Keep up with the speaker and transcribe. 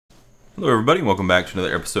Hello everybody, and welcome back to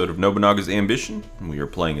another episode of Nobunaga's Ambition. We are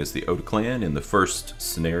playing as the Oda clan in the first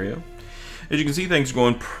scenario. As you can see, things are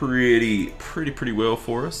going pretty well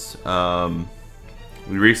for us.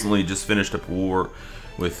 We recently just finished up a war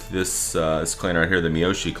with this clan right here, the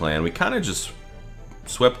Miyoshi clan. We kind of just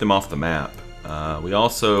swept them off the map. We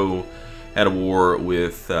also had a war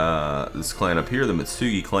with this clan up here, the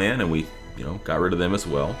Mitsugi clan, and we, got rid of them as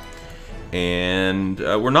well. And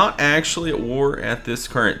we're not actually at war at this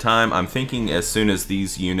current time. I'm thinking as soon as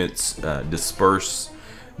these units disperse,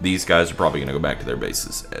 these guys are probably going to go back to their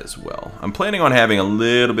bases as well. I'm planning on having a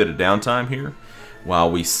little bit of downtime here while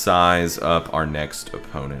we size up our next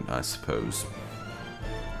opponent, I suppose.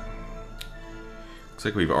 Looks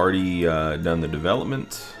like we've already done the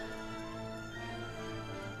development.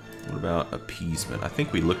 What about appeasement? I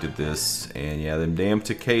think we looked at this, and yeah, them damn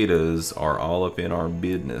cicadas are all up in our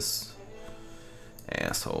business.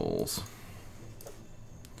 Assholes.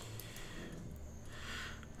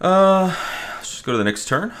 Let's just go to the next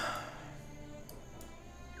turn.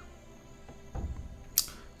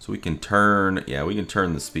 So we can turn, we can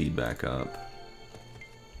turn the speed back up.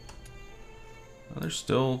 Well, there's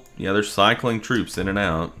still, they're cycling troops in and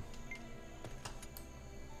out.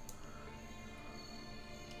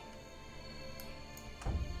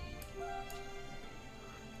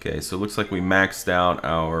 Okay, so it looks like we maxed out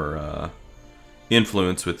our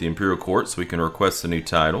influence with the Imperial Court, so we can request a new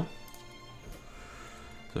title.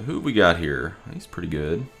 So who have we got here? He's pretty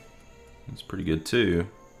good. He's pretty good too.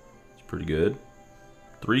 He's pretty good.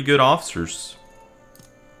 3 good officers.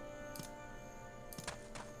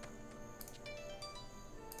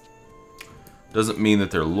 Doesn't mean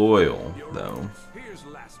that they're loyal, though.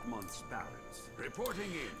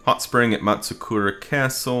 Hot Spring at Matsukura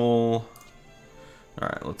Castle.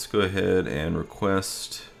 Alright, let's go ahead and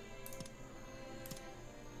request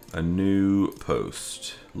a new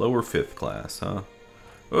post. Lower 5th class, huh?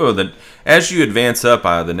 Oh, then as you advance up,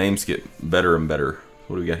 the names get better and better.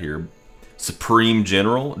 What do we got here? Supreme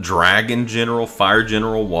General, Dragon General, Fire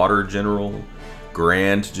General, Water General,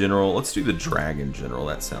 Grand General. Let's do the Dragon General.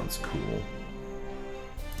 That sounds cool.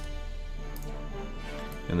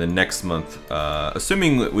 And then next month,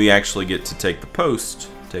 assuming that we actually get to take the post,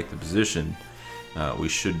 take the position, we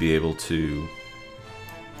should be able to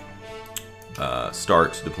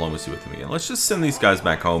start diplomacy with them again. Let's just send these guys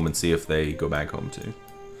back home and see if they go back home too.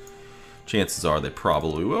 Chances are they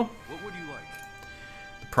probably will. What would you like?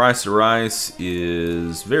 The price of rice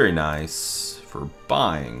is very nice for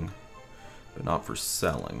buying, but not for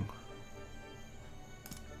selling.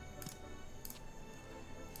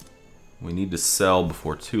 We need to sell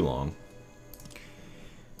before too long.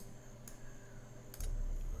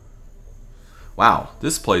 Wow,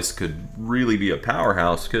 this place could really be a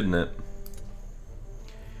powerhouse, couldn't it?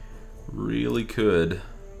 Really could.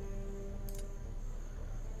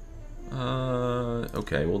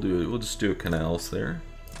 Okay, we'll just do a canals there.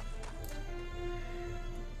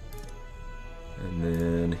 And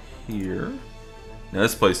then here. Now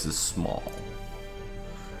this place is small.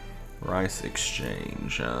 Rice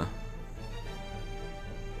exchange, huh?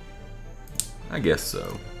 I guess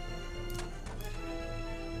so.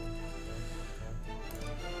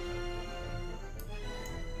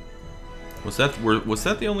 Was that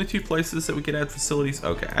the only 2 places that we could add facilities?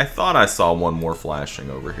 Okay, I thought I saw one more flashing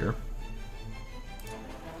over here.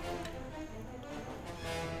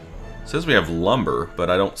 It says we have lumber, but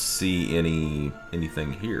I don't see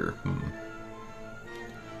anything here.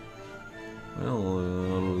 Well,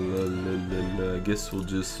 I guess we'll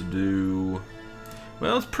just do.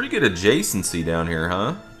 Well, it's pretty good adjacency down here,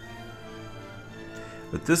 huh?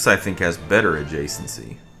 But this I think has better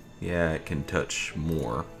adjacency. Yeah, it can touch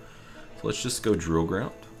more. So let's just go drill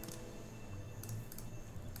ground.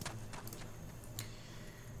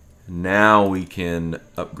 Now we can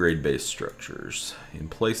upgrade base structures in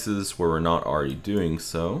places where we're not already doing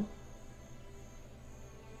so.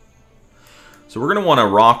 So we're going to want to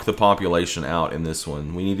rock the population out in this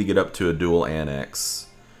one. We need to get up to a dual annex.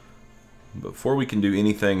 Before we can do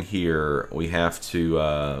anything here, we have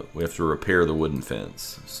to repair the wooden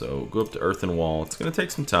fence. So go up to earthen wall. It's going to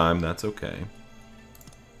take some time. That's okay.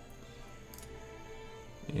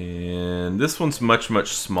 And this one's much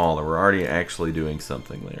smaller. We're already actually doing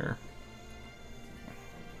something there.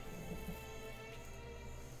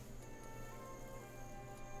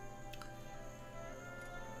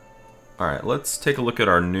 Alright, let's take a look at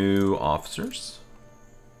our new officers.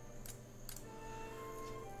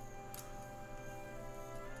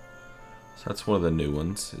 So that's one of the new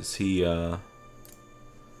ones. Is he, no,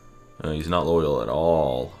 he's not loyal at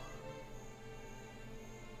all.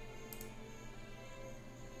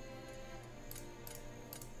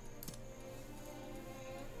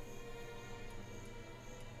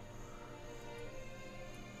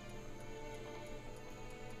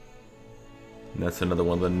 That's another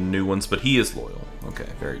one of the new ones, but he is loyal. Okay,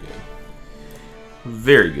 very good.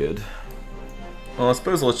 Very good. Well, I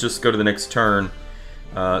suppose let's just go to the next turn.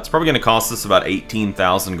 It's probably going to cost us about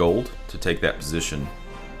 18,000 gold to take that position.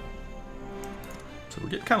 So we're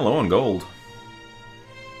getting kind of low on gold.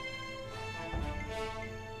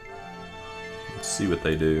 Let's see what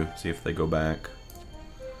they do. See if they go back.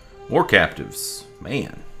 More captives.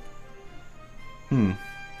 Man.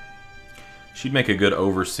 She'd make a good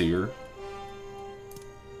overseer.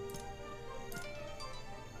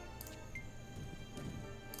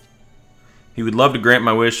 He would love to grant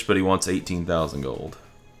my wish, but he wants 18,000 gold.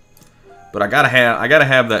 But I gotta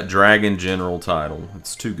have that Dragon General title.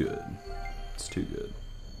 It's too good. It's too good.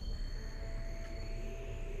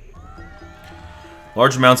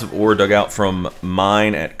 Large amounts of ore dug out from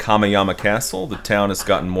mine at Kameyama Castle. The town has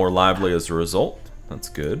gotten more lively as a result. That's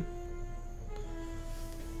good.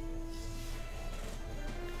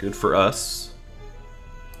 Good for us.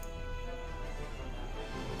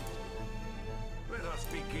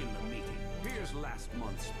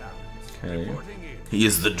 Okay. He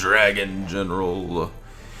is the Dragon General.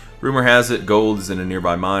 Rumor has it gold is in a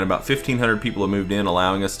nearby mine. About 1,500 people have moved in,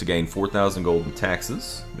 allowing us to gain 4,000 gold in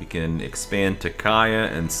taxes. We can expand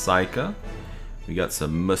Takaya and Saika. We got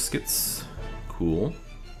some muskets. Cool.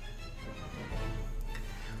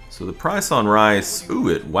 So the price on rice,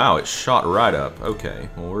 wow, it shot right up. Okay,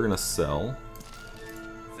 well we're gonna sell.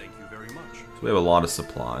 Thank you very much. So we have a lot of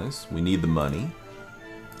supplies. We need the money.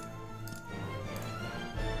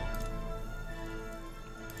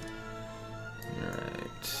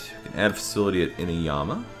 Add a facility at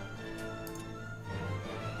Inuyama.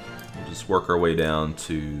 We'll just work our way down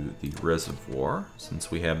to the reservoir since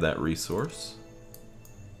we have that resource.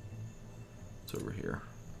 It's over here.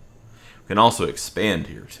 We can also expand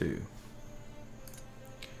here too.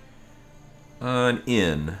 An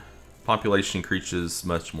inn. Population increases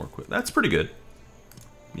much more quick. That's pretty good.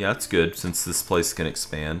 Yeah, that's good since this place can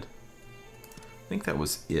expand. I think that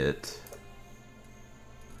was it.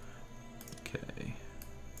 Okay.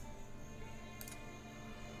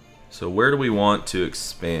 So where do we want to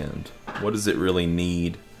expand? What does it really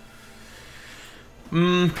need?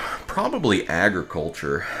 Probably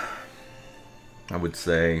agriculture, I would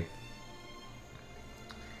say.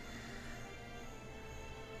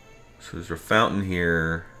 So there's a fountain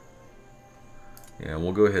here. Yeah,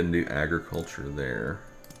 we'll go ahead and do agriculture there.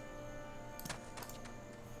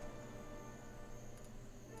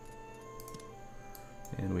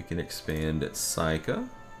 And we can expand at Saika.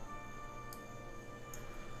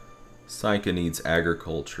 Saika needs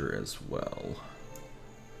agriculture as well.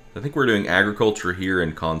 I think we're doing agriculture here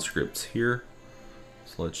and conscripts here.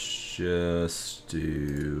 So let's just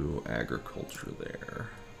do agriculture there.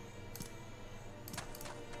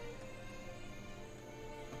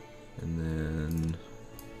 And then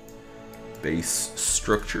base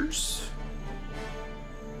structures.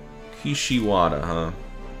 Kishiwada, huh?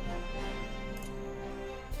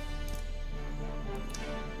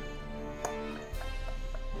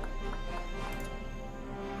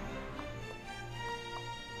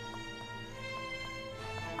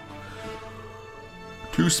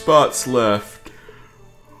 Two spots left.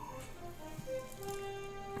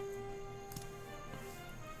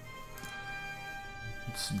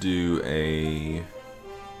 Let's do an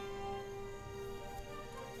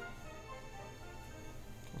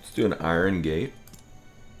iron gate.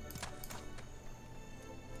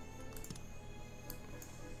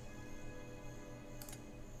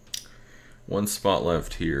 One spot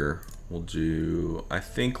left here. We'll do, I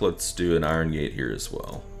think let's do an iron gate here as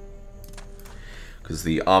well. Because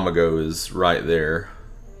the Amago is right there.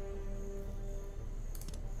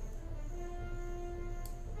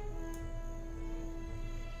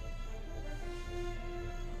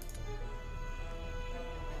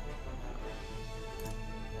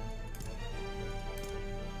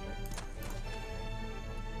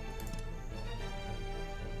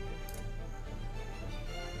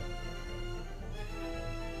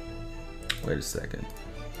 Wait a second.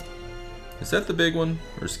 Is that the big one?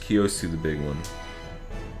 Or is Kyosu the big one?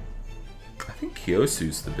 I think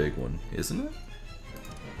Kyosu's the big one, isn't it?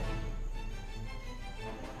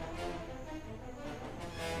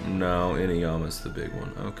 No, Inuyama's the big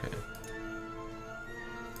one. Okay.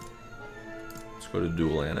 Let's go to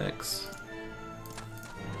dual annex.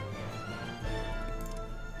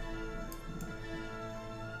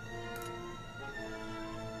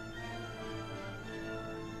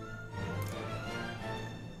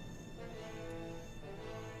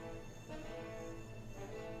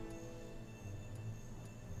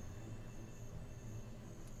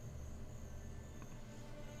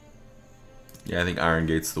 Yeah, I think Iron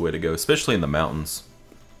Gate's the way to go, especially in the mountains.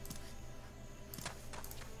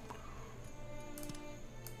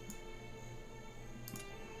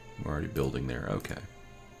 We're already building there. Okay.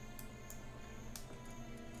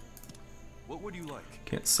 What would you like?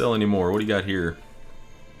 Can't sell anymore. What do you got here?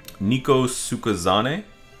 Nico Sukazane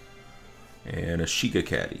and a Shiga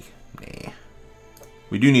Caddy. Nah.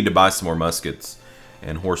 We do need to buy some more muskets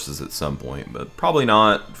and horses at some point, but probably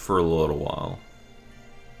not for a little while.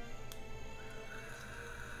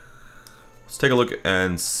 Let's take a look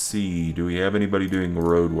and see. Do we have anybody doing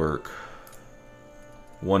road work?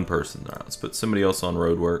 One person. All right, let's put somebody else on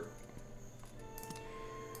road work.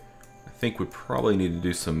 I think we probably need to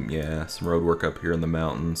do some road work up here in the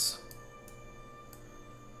mountains.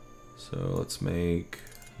 So let's make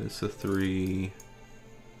this a 3.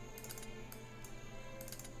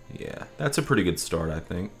 Yeah, that's a pretty good start, I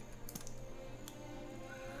think.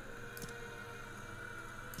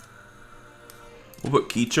 We'll put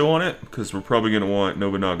Kicho on it, because we're probably going to want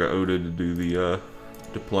Nobunaga Oda to do the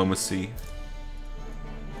diplomacy.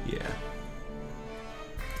 Yeah.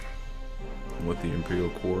 With the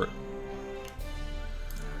Imperial Court.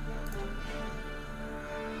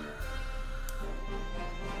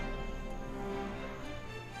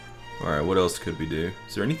 Alright, what else could we do?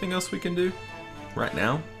 Is there anything else we can do right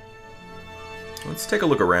now? Let's take a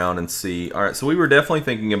look around and see. Alright, so we were definitely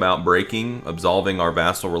thinking about absolving our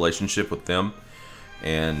vassal relationship with them.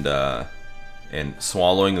 And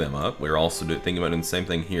swallowing them up. We're also thinking about doing the same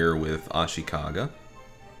thing here with Ashikaga.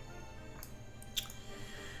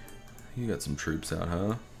 You got some troops out,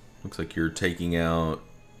 huh? Looks like you're taking out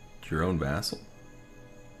your own vassal.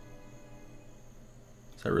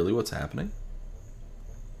 Is that really what's happening?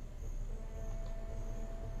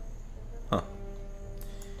 Huh.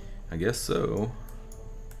 I guess so.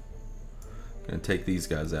 Gonna take these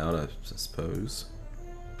guys out, I suppose.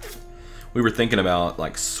 We were thinking about,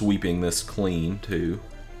 like, sweeping this clean, too.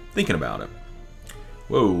 Thinking about it.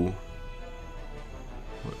 Whoa.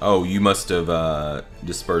 Oh, you must have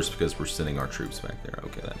dispersed because we're sending our troops back there.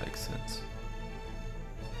 Okay, that makes sense.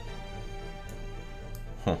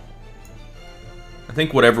 Huh. I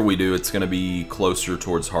think whatever we do, it's going to be closer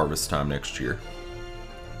towards harvest time next year.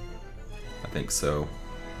 I think so.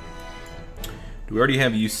 Do we already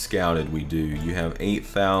have you scouted? We do. You have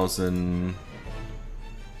 8,000...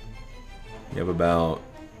 You have about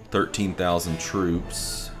 13,000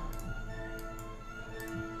 troops.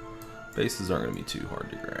 Bases aren't going to be too hard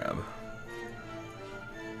to grab.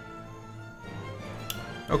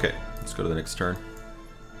 Okay, let's go to the next turn.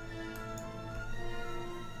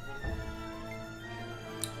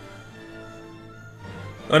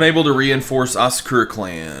 Unable to reinforce Asakura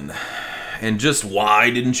clan. And just why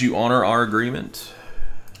didn't you honor our agreement?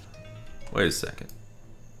 Wait a second.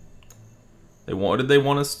 What did they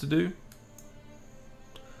want us to do?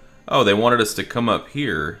 Oh, they wanted us to come up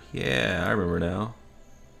here. Yeah, I remember now.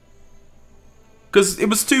 Because it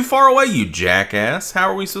was too far away, you jackass. How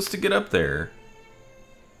are we supposed to get up there?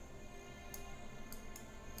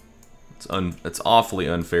 It's awfully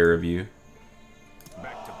unfair of you.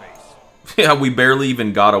 Back to base. Yeah, we barely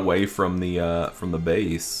even got away from the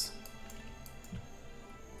base.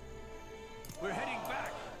 We're heading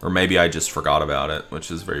back. Or maybe I just forgot about it, which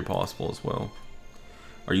is very possible as well.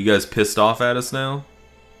 Are you guys pissed off at us now?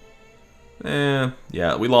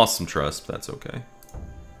 Yeah, we lost some trust, but that's okay.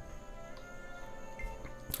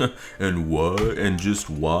 And why? And just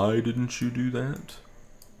why didn't you do that?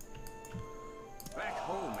 Back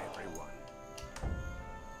home, everyone.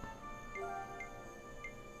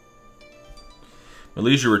 My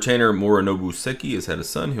liege retainer Morinobu Seki has had a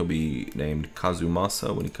son. He'll be named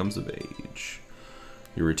Kazumasa when he comes of age.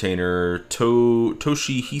 Your retainer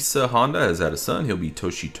Toshihisa Honda has had a son. He'll be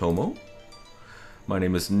Toshitomo. My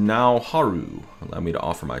name is Naoharu. Allow me to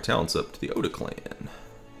offer my talents up to the Oda clan.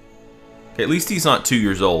 Okay, at least he's not 2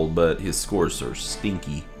 years old, but his scores are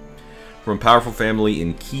stinky. From a powerful family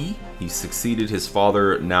in Ki, he succeeded his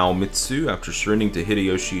father Naomitsu after surrendering to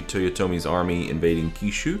Hideyoshi Toyotomi's army invading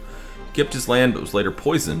Kishu. He kept his land but was later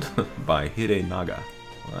poisoned by Hidenaga.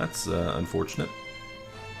 Well, that's unfortunate.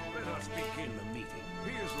 Let us begin the meeting.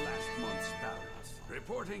 Here's last month's balance.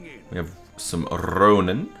 Reporting in. We have some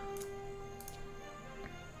Ronin.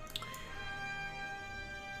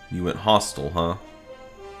 You went hostile, huh?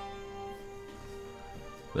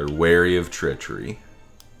 They're wary of treachery.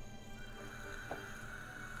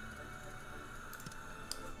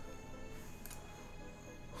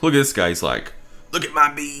 Look at this guy, he's like, look at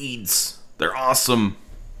my beads! They're awesome!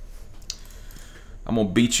 I'm gonna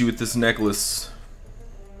beat you with this necklace.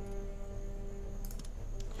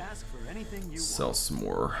 Ask for anything you Sell some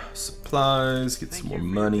more supplies, get some more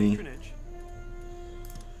money.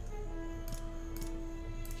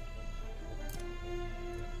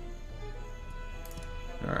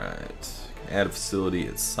 Alright. Add a facility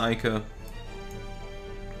at Saika.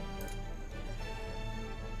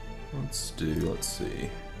 Let's see.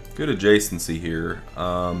 Good adjacency here.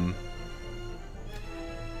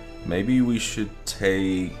 Maybe we should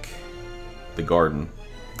take the garden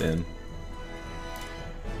then.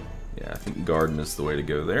 Yeah, I think garden is the way to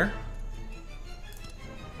go there.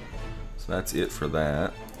 So that's it for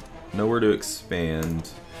that. Nowhere to expand.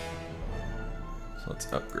 So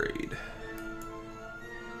let's upgrade.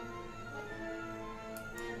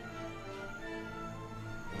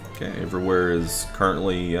 Okay, everywhere is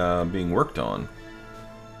currently being worked on.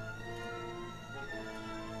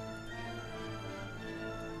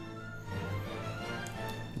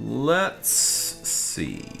 Let's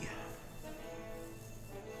see.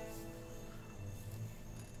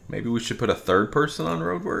 Maybe we should put a third person on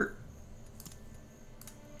road work?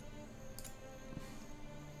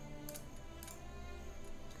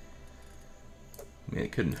 I mean,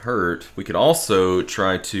 it couldn't hurt. We could also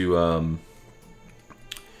try to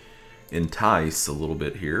entice a little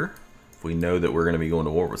bit here. If we know that we're going to be going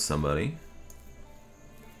to war with somebody.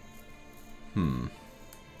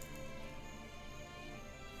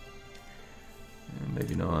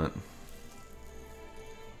 Maybe not.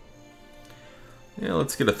 Yeah,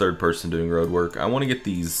 let's get a third person doing road work. I want to get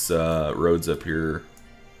these roads up here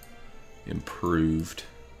improved.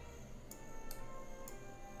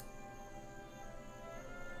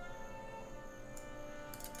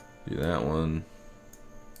 Do that one.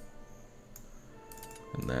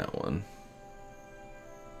 And that one.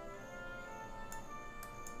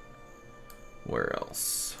 Where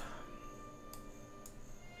else?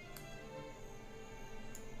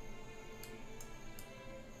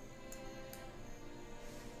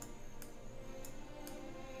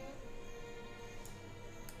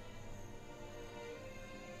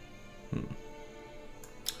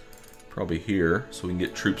 Probably here, so we can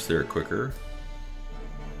get troops there quicker.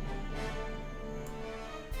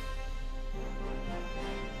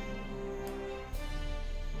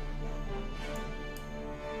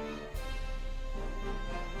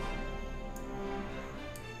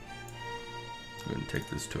 Go ahead and take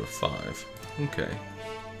this to a 5. Okay.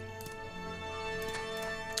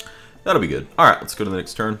 That'll be good. Alright, let's go to the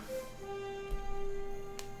next turn.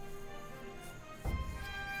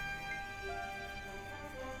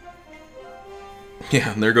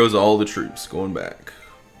 Yeah, and there goes all the troops going back.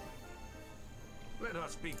 Let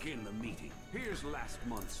us begin the meeting. Here's last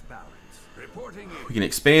month's balance. Reporting in. We can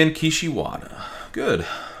expand Kishiwada. Good.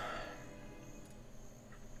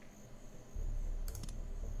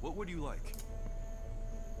 What would you like?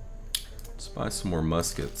 Let's buy some more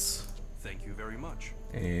muskets. Thank you very much.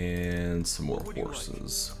 And some more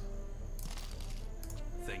horses.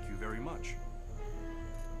 Thank you very much.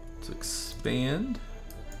 Let's expand.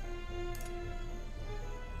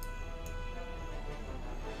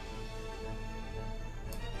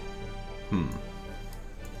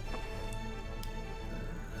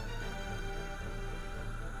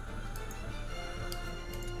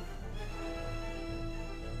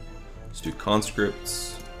 Let's do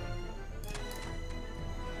conscripts.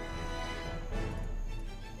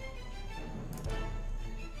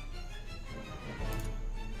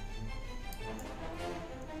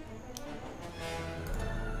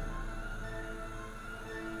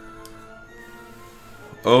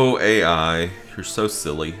 Oh, AI, you're so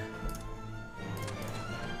silly.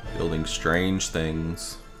 Building strange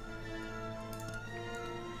things.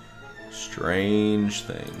 Strange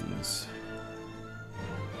things.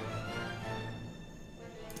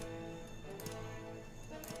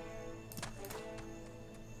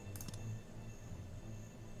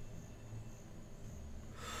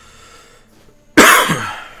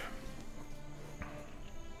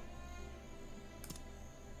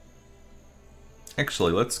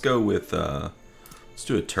 Actually, let's go with, let's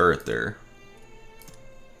do a turret there.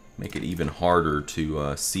 Make it even harder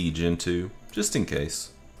to siege into, just in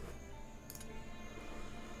case.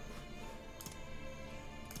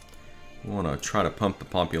 We want to try to pump the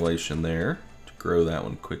population there to grow that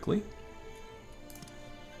one quickly.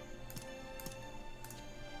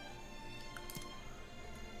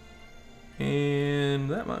 And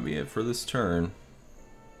that might be it for this turn.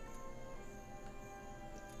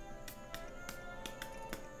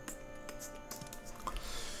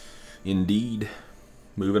 Indeed.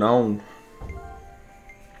 Moving on.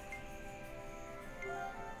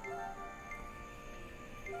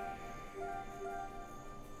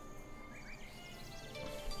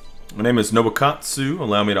 My name is Nobukatsu.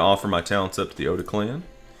 Allow me to offer my talents up to the Oda clan.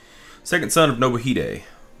 Second son of Nobuhide.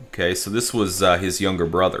 Okay, so this was his younger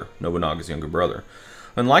brother, Nobunaga's younger brother.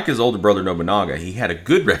 Unlike his older brother Nobunaga, he had a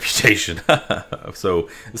good reputation. So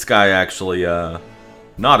this guy actually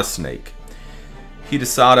not a snake.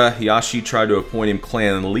 Hidesada Hiyashi tried to appoint him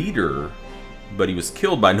clan leader, but he was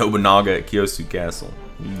killed by Nobunaga at Kyosu Castle.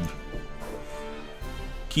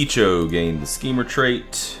 Kicho gained the schemer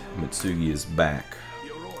trait. Mitsugi is back.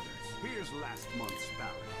 Your orders. Here's last month's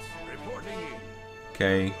balance. Reporting in.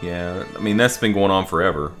 Okay, yeah. I mean, that's been going on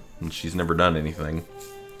forever, and she's never done anything.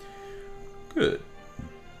 Good.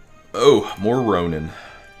 Oh, more Ronin.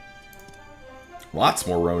 Lots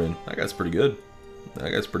more Ronin. That guy's pretty good.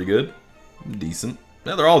 That guy's pretty good. Decent.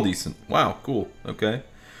 Yeah, they're all decent. Wow, cool. Okay.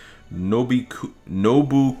 Nobukiyo.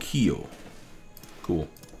 Cool.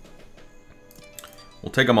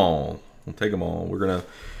 We'll take them all. We'll take them all. We're gonna...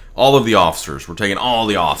 All of the officers. We're taking all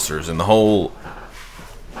the officers in the whole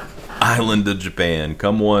island of Japan.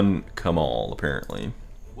 Come one, come all, apparently.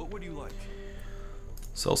 What would you like?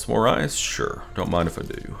 Sell some more ice? Sure. Don't mind if I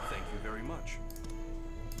do. Thank you very much.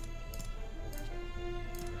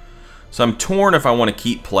 So I'm torn if I want to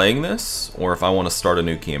keep playing this or if I want to start a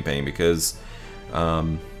new campaign because...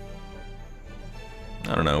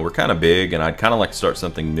 I don't know, we're kind of big, and I'd kind of like to start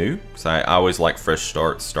something new, because I always like fresh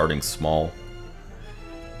starts, starting small.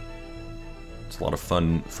 It's a lot of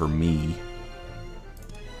fun for me.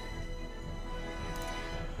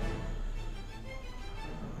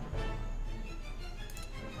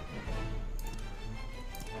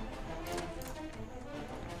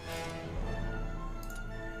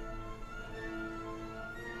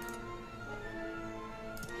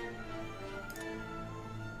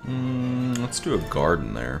 Let's do a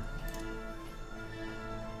garden there.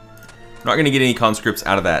 I'm not going to get any conscripts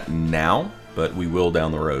out of that now, but we will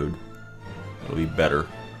down the road. It'll be better.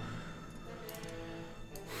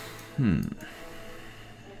 I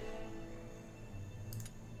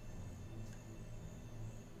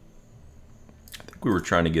think we were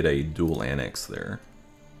trying to get a dual annex there.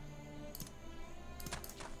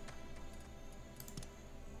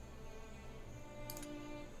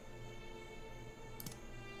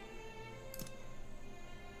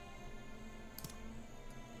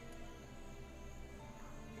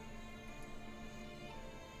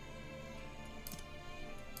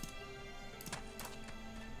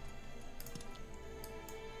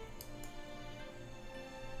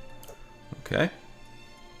 Okay.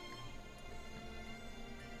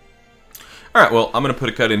 Alright, well, I'm going to put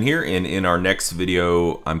a cut in here, and in our next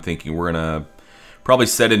video, I'm thinking we're going to probably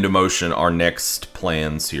set into motion our next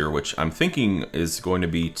plans here, which I'm thinking is going to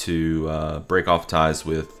be to break off ties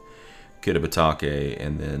with Kitabatake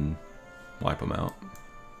and then wipe them out.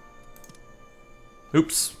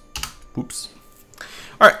 Oops. Oops.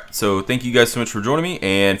 Alright, so thank you guys so much for joining me,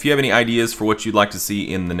 and if you have any ideas for what you'd like to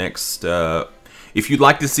see in the next... if you'd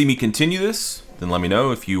like to see me continue this, then let me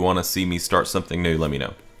know. If you want to see me start something new, let me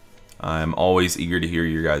know. I'm always eager to hear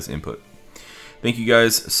your guys' input. Thank you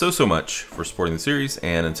guys so much for supporting the series,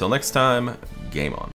 and until next time, game on.